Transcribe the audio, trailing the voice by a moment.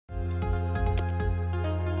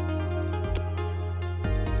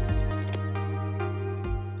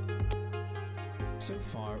So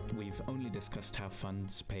far, we've only discussed how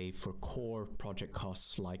funds pay for core project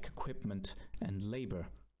costs like equipment and labor.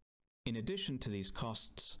 In addition to these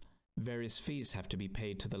costs, various fees have to be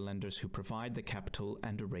paid to the lenders who provide the capital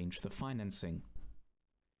and arrange the financing.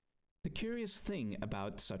 The curious thing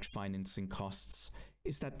about such financing costs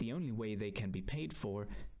is that the only way they can be paid for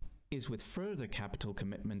is with further capital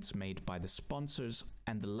commitments made by the sponsors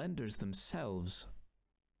and the lenders themselves.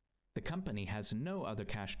 The company has no other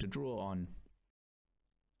cash to draw on.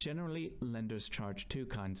 Generally, lenders charge two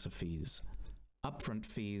kinds of fees: upfront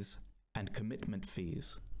fees and commitment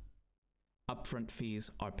fees. Upfront fees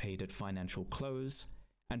are paid at financial close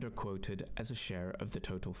and are quoted as a share of the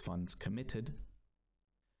total funds committed.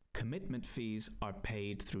 Commitment fees are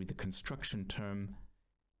paid through the construction term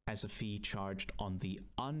as a fee charged on the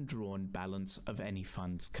undrawn balance of any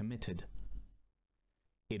funds committed.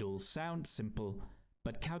 It all sounds simple,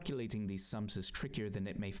 but calculating these sums is trickier than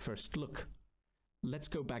it may first look. Let's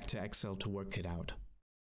go back to Excel to work it out.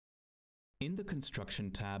 In the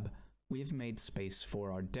Construction tab, we have made space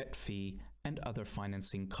for our debt fee and other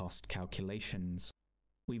financing cost calculations.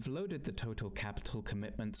 We've loaded the total capital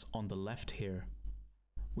commitments on the left here.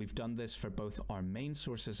 We've done this for both our main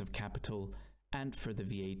sources of capital and for the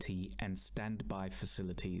VAT and standby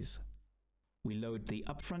facilities. We load the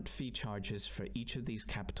upfront fee charges for each of these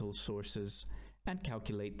capital sources and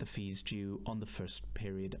calculate the fees due on the first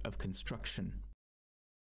period of construction.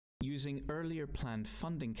 Using earlier planned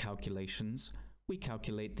funding calculations, we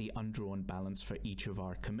calculate the undrawn balance for each of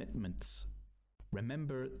our commitments.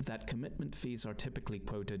 Remember that commitment fees are typically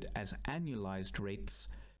quoted as annualized rates.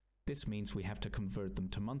 This means we have to convert them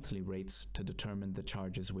to monthly rates to determine the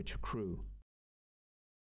charges which accrue.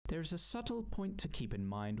 There's a subtle point to keep in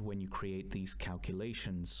mind when you create these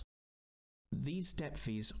calculations. These debt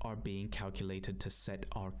fees are being calculated to set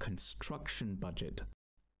our construction budget.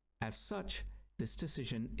 As such, this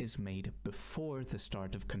decision is made before the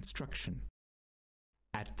start of construction.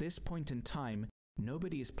 At this point in time,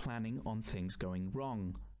 nobody is planning on things going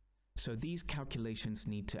wrong, so these calculations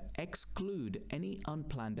need to exclude any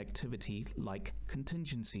unplanned activity like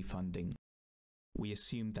contingency funding. We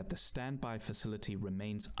assume that the standby facility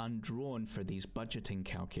remains undrawn for these budgeting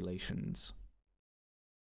calculations.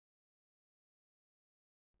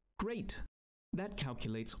 Great! That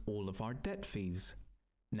calculates all of our debt fees.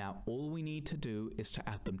 Now all we need to do is to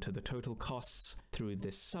add them to the total costs through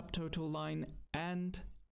this subtotal line and...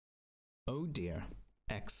 oh dear,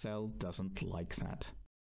 Excel doesn't like that.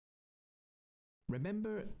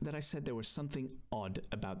 Remember that I said there was something odd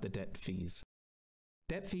about the debt fees.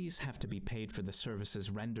 Debt fees have to be paid for the services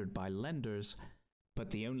rendered by lenders, but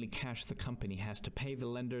the only cash the company has to pay the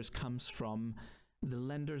lenders comes from the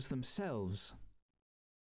lenders themselves.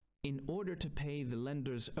 In order to pay the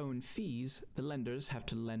lenders' own fees, the lenders have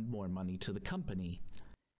to lend more money to the company.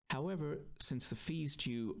 However, since the fees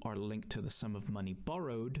due are linked to the sum of money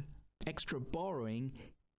borrowed, extra borrowing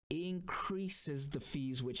increases the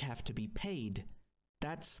fees which have to be paid.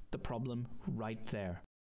 That's the problem right there.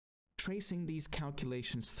 Tracing these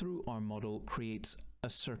calculations through our model creates a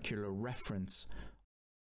circular reference.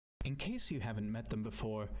 In case you haven't met them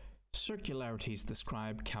before, circularities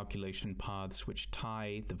describe calculation paths which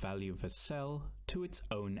tie the value of a cell to its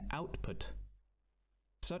own output.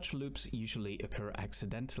 Such loops usually occur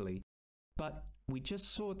accidentally, but we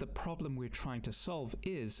just saw the problem we're trying to solve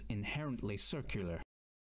is inherently circular.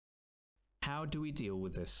 How do we deal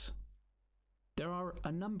with this? There are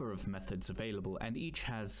a number of methods available, and each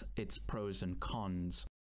has its pros and cons.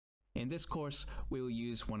 In this course, we'll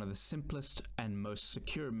use one of the simplest and most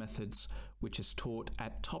secure methods, which is taught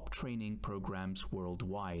at top training programs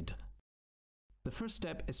worldwide. The first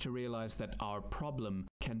step is to realize that our problem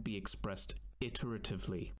can be expressed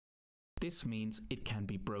iteratively. This means it can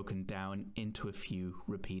be broken down into a few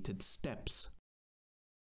repeated steps.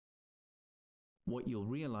 What you'll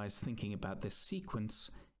realize thinking about this sequence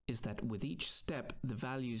is that with each step, the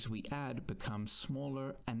values we add become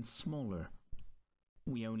smaller and smaller.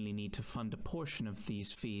 We only need to fund a portion of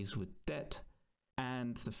these fees with debt,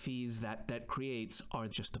 and the fees that debt creates are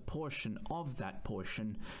just a portion of that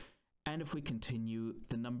portion. And if we continue,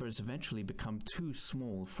 the numbers eventually become too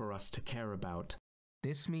small for us to care about.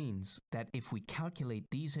 This means that if we calculate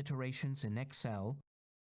these iterations in Excel,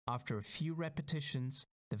 after a few repetitions,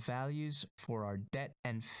 the values for our debt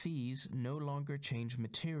and fees no longer change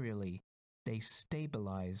materially. They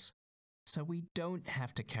stabilize. So we don't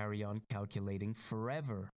have to carry on calculating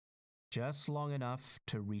forever, just long enough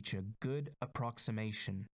to reach a good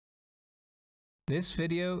approximation. This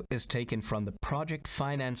video is taken from the Project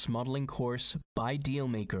Finance Modeling course by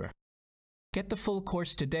Dealmaker. Get the full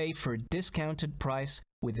course today for a discounted price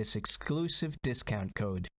with this exclusive discount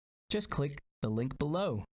code. Just click the link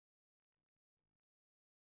below.